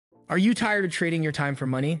Are you tired of trading your time for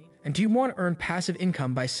money? And do you want to earn passive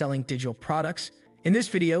income by selling digital products? In this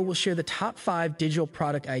video, we'll share the top 5 digital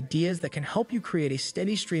product ideas that can help you create a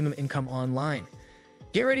steady stream of income online.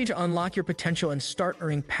 Get ready to unlock your potential and start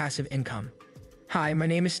earning passive income. Hi, my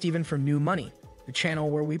name is Steven from New Money, the channel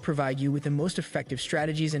where we provide you with the most effective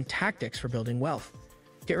strategies and tactics for building wealth.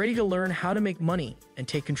 Get ready to learn how to make money and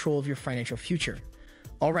take control of your financial future.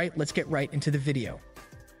 All right, let's get right into the video.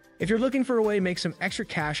 If you're looking for a way to make some extra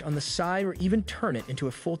cash on the side or even turn it into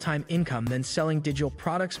a full-time income, then selling digital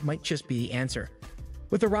products might just be the answer.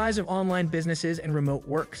 With the rise of online businesses and remote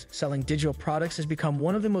work, selling digital products has become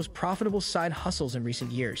one of the most profitable side hustles in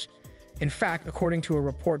recent years. In fact, according to a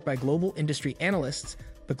report by global industry analysts,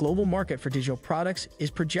 the global market for digital products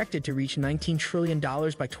is projected to reach $19 trillion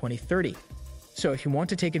by 2030. So if you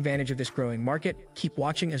want to take advantage of this growing market, keep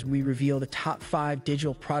watching as we reveal the top 5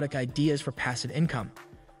 digital product ideas for passive income.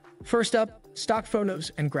 First up, stock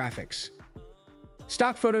photos and graphics.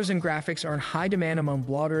 Stock photos and graphics are in high demand among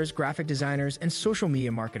bloggers, graphic designers, and social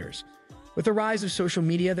media marketers. With the rise of social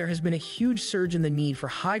media, there has been a huge surge in the need for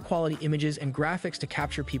high-quality images and graphics to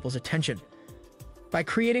capture people's attention. By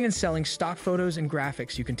creating and selling stock photos and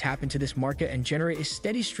graphics, you can tap into this market and generate a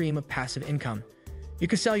steady stream of passive income. You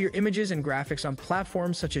can sell your images and graphics on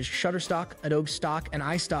platforms such as Shutterstock, Adobe Stock, and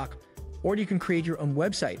iStock, or you can create your own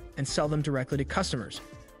website and sell them directly to customers.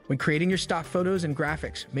 When creating your stock photos and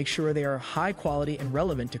graphics, make sure they are high quality and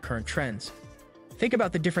relevant to current trends. Think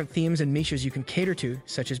about the different themes and niches you can cater to,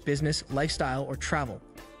 such as business, lifestyle, or travel.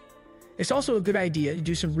 It's also a good idea to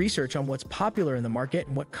do some research on what's popular in the market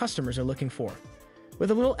and what customers are looking for.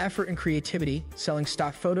 With a little effort and creativity, selling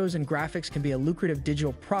stock photos and graphics can be a lucrative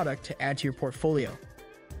digital product to add to your portfolio.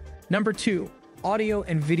 Number 2, audio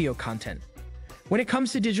and video content. When it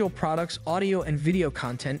comes to digital products, audio and video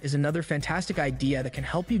content is another fantastic idea that can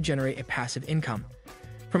help you generate a passive income.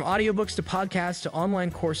 From audiobooks to podcasts to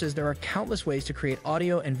online courses, there are countless ways to create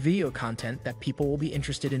audio and video content that people will be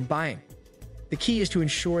interested in buying. The key is to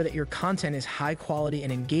ensure that your content is high quality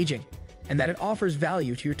and engaging, and that it offers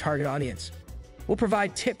value to your target audience. We'll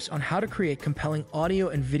provide tips on how to create compelling audio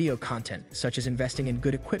and video content, such as investing in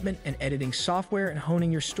good equipment and editing software and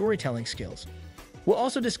honing your storytelling skills. We'll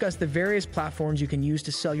also discuss the various platforms you can use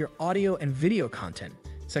to sell your audio and video content,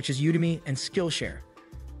 such as Udemy and Skillshare.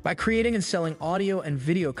 By creating and selling audio and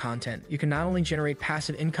video content, you can not only generate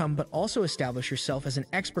passive income, but also establish yourself as an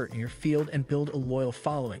expert in your field and build a loyal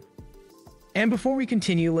following. And before we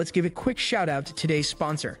continue, let's give a quick shout out to today's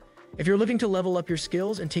sponsor. If you're looking to level up your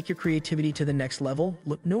skills and take your creativity to the next level,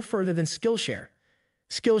 look no further than Skillshare.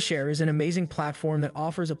 Skillshare is an amazing platform that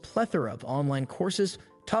offers a plethora of online courses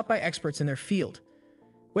taught by experts in their field.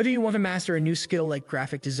 Whether you want to master a new skill like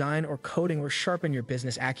graphic design or coding, or sharpen your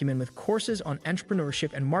business acumen with courses on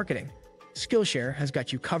entrepreneurship and marketing, Skillshare has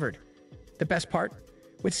got you covered. The best part?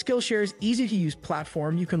 With Skillshare's easy-to-use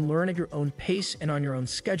platform, you can learn at your own pace and on your own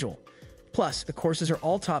schedule. Plus, the courses are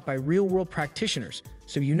all taught by real-world practitioners,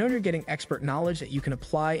 so you know you're getting expert knowledge that you can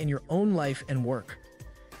apply in your own life and work.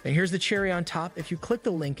 And here's the cherry on top. If you click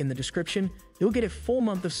the link in the description, you'll get a full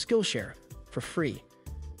month of Skillshare for free.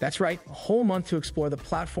 That's right, a whole month to explore the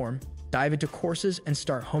platform, dive into courses, and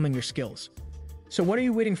start honing your skills. So what are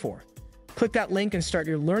you waiting for? Click that link and start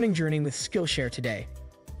your learning journey with Skillshare today.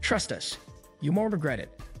 Trust us, you won't regret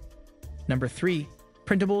it. Number 3,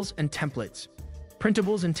 printables and templates.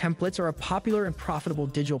 Printables and templates are a popular and profitable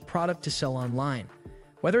digital product to sell online.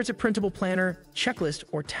 Whether it's a printable planner, checklist,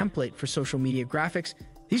 or template for social media graphics,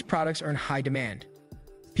 these products are in high demand.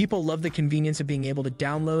 People love the convenience of being able to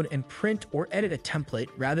download and print or edit a template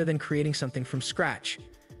rather than creating something from scratch.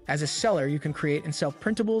 As a seller, you can create and sell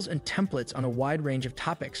printables and templates on a wide range of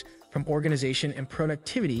topics, from organization and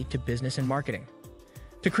productivity to business and marketing.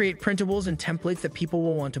 To create printables and templates that people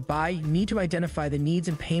will want to buy, you need to identify the needs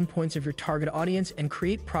and pain points of your target audience and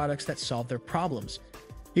create products that solve their problems.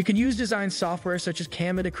 You can use design software such as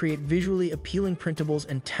Canva to create visually appealing printables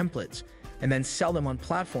and templates, and then sell them on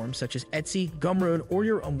platforms such as Etsy, Gumroad, or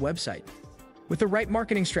your own website. With the right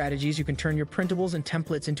marketing strategies, you can turn your printables and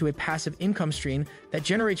templates into a passive income stream that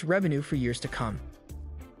generates revenue for years to come.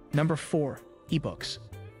 Number 4, ebooks.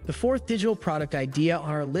 The 4th digital product idea on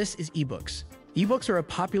our list is ebooks. Ebooks are a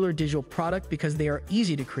popular digital product because they are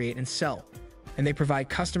easy to create and sell, and they provide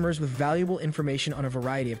customers with valuable information on a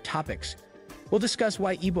variety of topics. We'll discuss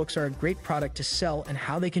why ebooks are a great product to sell and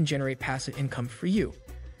how they can generate passive income for you.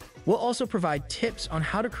 We'll also provide tips on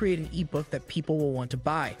how to create an ebook that people will want to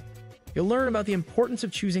buy. You'll learn about the importance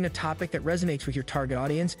of choosing a topic that resonates with your target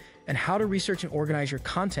audience and how to research and organize your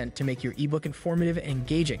content to make your ebook informative and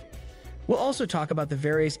engaging. We'll also talk about the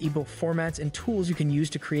various ebook formats and tools you can use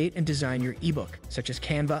to create and design your ebook, such as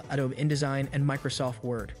Canva, Adobe InDesign, and Microsoft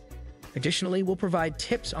Word. Additionally, we'll provide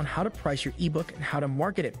tips on how to price your ebook and how to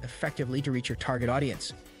market it effectively to reach your target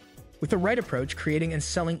audience. With the right approach, creating and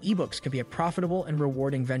selling ebooks can be a profitable and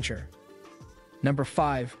rewarding venture. Number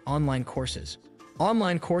 5. Online courses.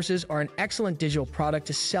 Online courses are an excellent digital product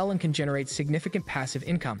to sell and can generate significant passive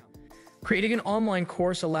income. Creating an online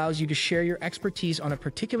course allows you to share your expertise on a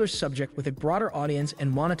particular subject with a broader audience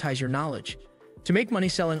and monetize your knowledge. To make money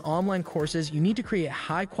selling online courses, you need to create a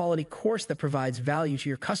high-quality course that provides value to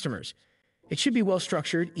your customers. It should be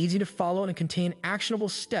well-structured, easy to follow, and contain actionable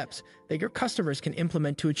steps that your customers can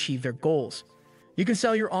implement to achieve their goals. You can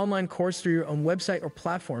sell your online course through your own website or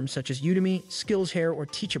platforms such as Udemy, Skillshare, or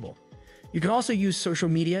Teachable. You can also use social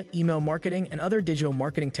media, email marketing, and other digital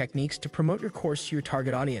marketing techniques to promote your course to your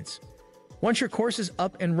target audience. Once your course is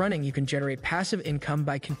up and running, you can generate passive income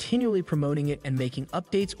by continually promoting it and making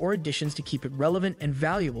updates or additions to keep it relevant and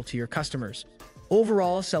valuable to your customers.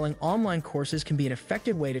 Overall, selling online courses can be an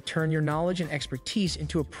effective way to turn your knowledge and expertise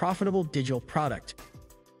into a profitable digital product.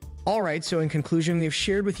 Alright, so in conclusion, we have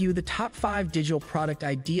shared with you the top 5 digital product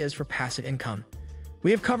ideas for passive income. We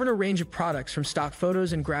have covered a range of products from stock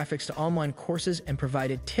photos and graphics to online courses and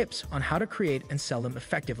provided tips on how to create and sell them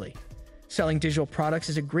effectively. Selling digital products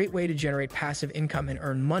is a great way to generate passive income and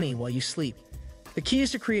earn money while you sleep. The key is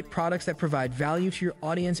to create products that provide value to your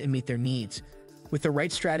audience and meet their needs. With the right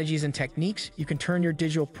strategies and techniques, you can turn your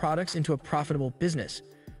digital products into a profitable business.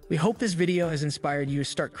 We hope this video has inspired you to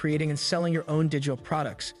start creating and selling your own digital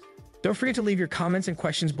products. Don't forget to leave your comments and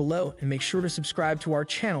questions below, and make sure to subscribe to our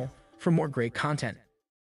channel for more great content.